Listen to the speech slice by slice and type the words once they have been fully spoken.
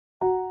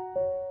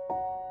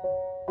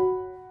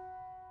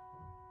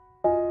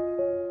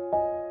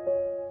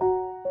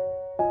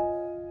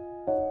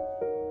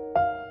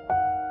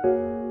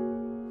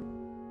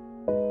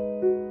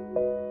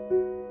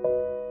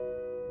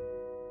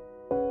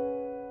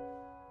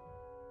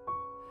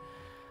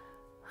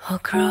Or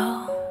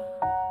grow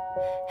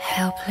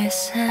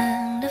helpless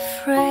and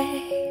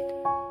afraid,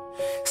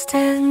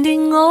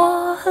 standing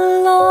all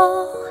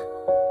alone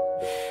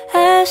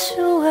as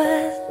you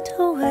went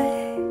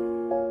away.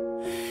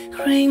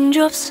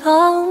 Raindrops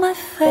on my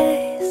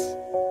face,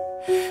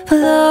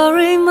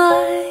 blurring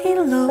my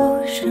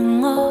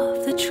illusion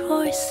of the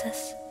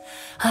choices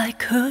I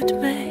could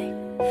make.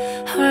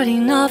 Hard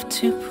enough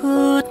to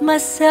put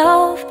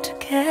myself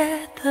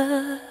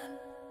together.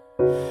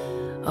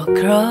 Oh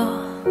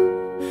girl,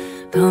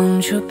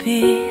 don't you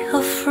be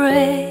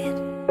afraid,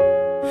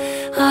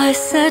 I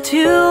said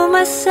to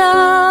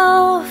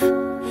myself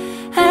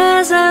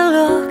as I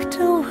looked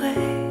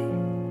away.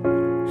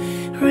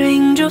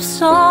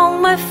 Raindrops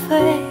on my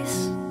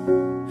face,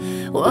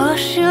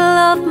 washing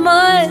up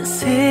my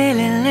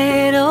silly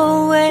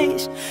little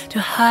ways to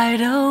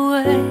hide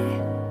away.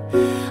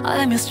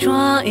 I'm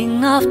strong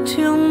enough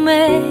to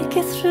make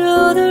it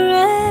through the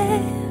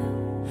rain.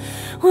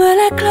 When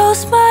I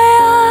close my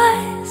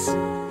eyes,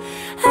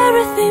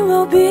 everything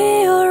will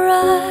be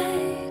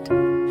alright.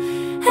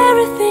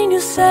 Everything you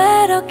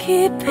said I'll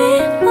keep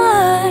in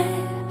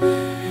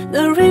mind.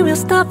 The rain will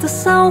stop, the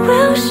sun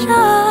will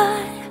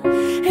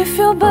shine if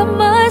you're by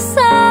my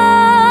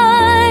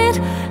side.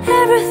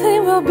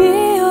 Everything will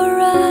be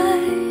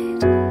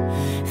alright.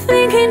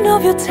 Thinking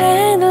of your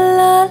tender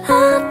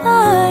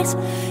lullabies.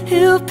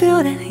 You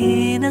built an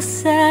inner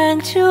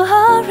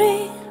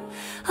sanctuary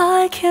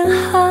I can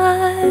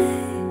hide.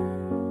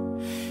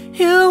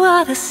 You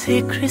are the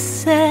secret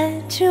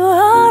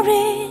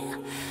sanctuary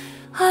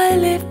I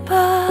live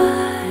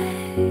by.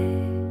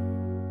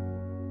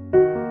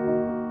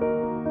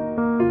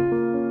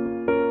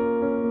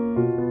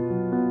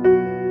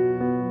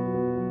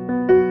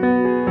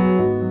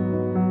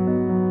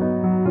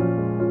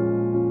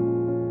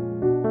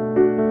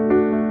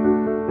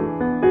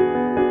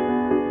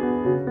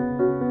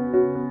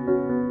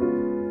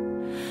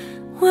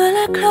 When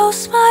I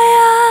close my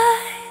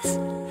eyes,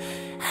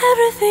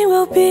 everything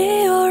will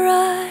be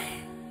alright.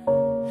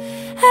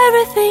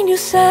 Everything you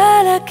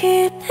said I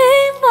keep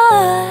in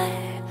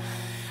mind.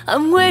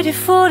 I'm waiting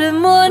for the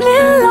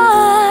morning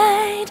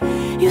light.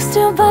 You're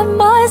still by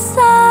my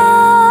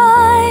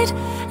side.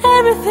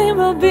 Everything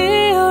will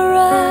be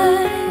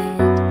alright.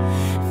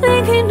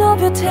 Thinking of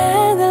your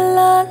tender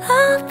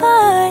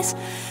lullabies.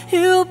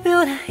 You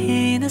built an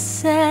inner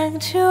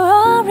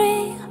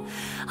sanctuary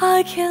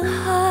I can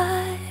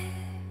hide.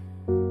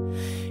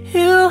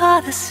 You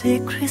are the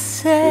secret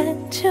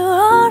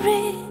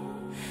sanctuary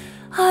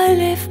I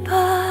live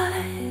by.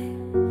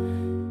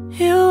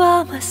 You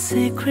are my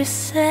secret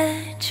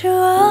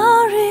sanctuary.